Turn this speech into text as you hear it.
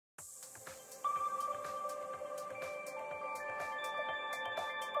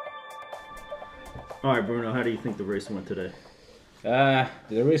All right, Bruno, how do you think the race went today?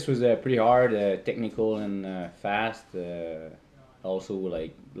 The race was pretty hard, technical and fast. Also,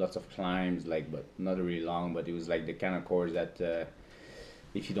 like lots of climbs, like but not really long. But it was like the kind of course that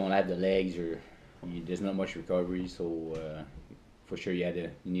if you don't have the legs, there's not much recovery. So for sure, you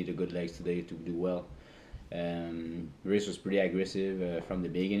need a good legs today to do well. The race was pretty aggressive from the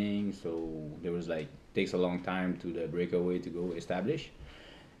beginning, so there was like takes a long time to the breakaway to go establish.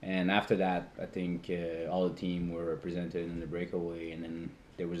 And after that, I think all the team were represented in the breakaway, and then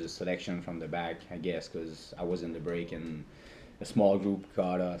there was a selection from the back, I guess, because I was in the break, and a small group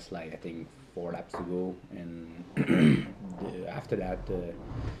caught us, like I think 4 laps to go, and after that, it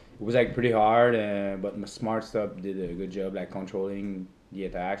was like pretty hard, but my smart stuff did a good job, like controlling the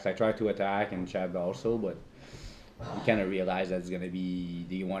attacks. I tried to attack and Chad also, but you kind of realize that it's gonna be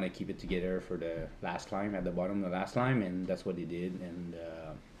do you want to keep it together for the last climb at the bottom of the last climb, and that's what they did. And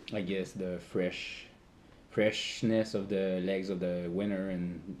I guess the freshness of the legs of the winner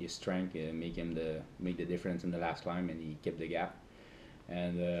and his strength make the difference in the last climb, and he kept the gap.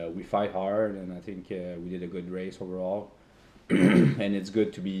 And we fight hard, and I think we did a good race overall. And it's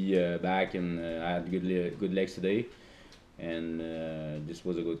good to be back, and I had good legs today, and this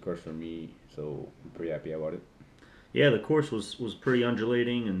was a good course for me, so I'm pretty happy about it. Yeah, the course was pretty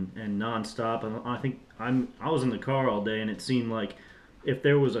undulating and nonstop. And I think I was in the car all day, and it seemed like if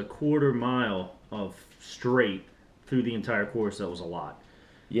there was a quarter mile of straight through the entire course, that was a lot.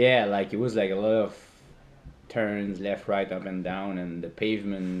 Yeah, like it was like a lot of turns, left, right, up and down, and the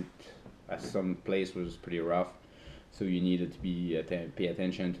pavement at some place was pretty rough. So you needed to pay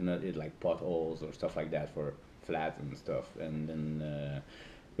attention to not hit like potholes or stuff like that for flat and stuff. And then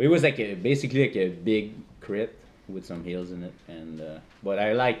it was like basically like a big crit with some hills in it. And but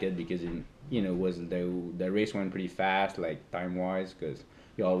I liked it because was the race went pretty fast, like time wise, because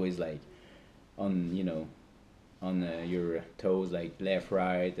you always like on on your toes, like left,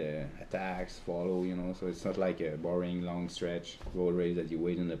 right, attacks, follow, so it's not like a boring long stretch road race that you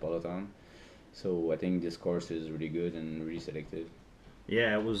wait in the peloton. So I think this course is really good and really selective.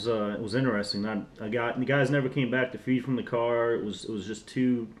 Yeah, it was interesting. Not a guy, the guys never came back to feed from the car. It was just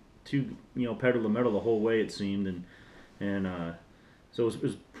two pedal to metal the whole way it seemed, and so it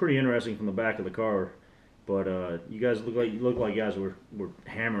was pretty interesting from the back of the car. But you guys look like you guys were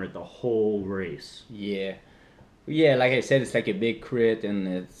hammering it the whole race. Yeah, yeah. Like I said, it's like a big crit, and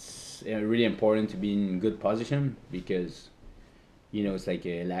it's really important to be in good position because it's like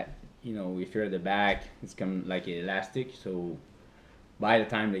if you're at the back, it's come like elastic. So by the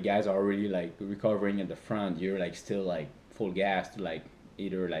time the guys are already like recovering at the front, you're like still like full gas to like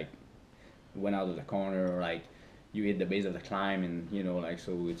either like went out of the corner or like you hit the base of the climb, and like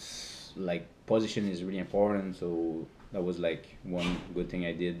so it's like position is really important. So that was like one good thing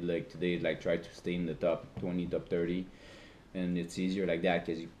I did like today, like try to stay in the top 20, top 30, and it's easier like that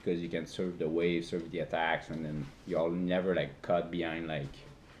because you can serve the wave, serve the attacks, and then you all never like cut behind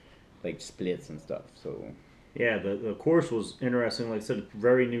like splits and stuff. So Yeah, the course was interesting. Like I said,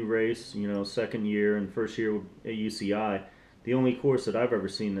 very new race. Second year and first year at UCI. The only course that I've ever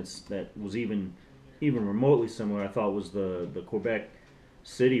seen that was even remotely similar, I thought, was the Quebec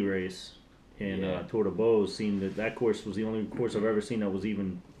City race in yeah, Tour de Beauce. Seemed that course was the only course I've ever seen that was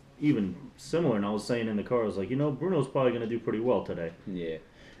even similar. And I was saying in the car, I was like, Bruno's probably going to do pretty well today. yeah,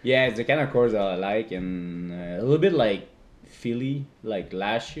 yeah. It's the kind of course that I like, and a little bit like Philly, like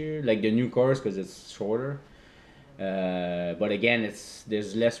last year, like the new course because it's shorter. But again,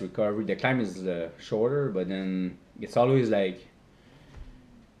 there's less recovery. The climb is shorter, but then it's always like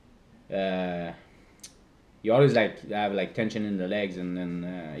uh, you always like have like tension in the legs, and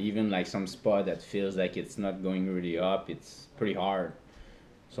then even like some spot that feels like it's not going really up, it's pretty hard.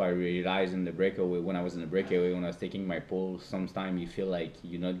 So I realized in the breakaway, when I was in the breakaway, when I was taking my pull, sometimes you feel like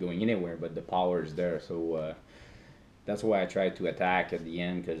you're not going anywhere, but the power is there. So that's why I tried to attack at the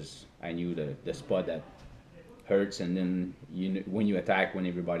end because I knew the spot that hurts, and then when you attack when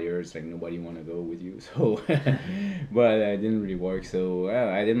everybody hurts, like nobody want to go with you. So but it didn't really work. So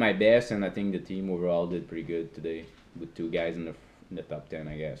I did my best, and I think the team overall did pretty good today with 2 guys in the top 10,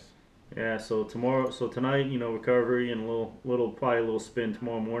 I guess. Yeah, so tonight, recovery and probably a little spin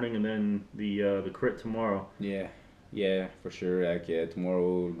tomorrow morning, and then the crit tomorrow. Yeah, yeah, for sure. Like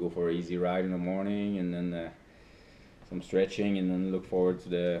tomorrow we'll go for an easy ride in the morning, and then some stretching, and then look forward to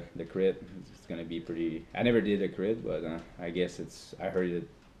the crit. It's gonna be pretty. I never did a crit, but I guess I heard it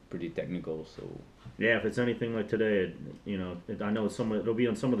pretty technical. So Yeah, if it's anything like today, I know it'll be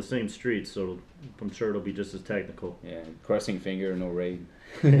on some of the same streets, so I'm sure it'll be just as technical. yeah, crossing finger, no rain.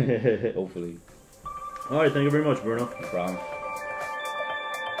 Hopefully, All right, thank you very much, Bruno. no problem.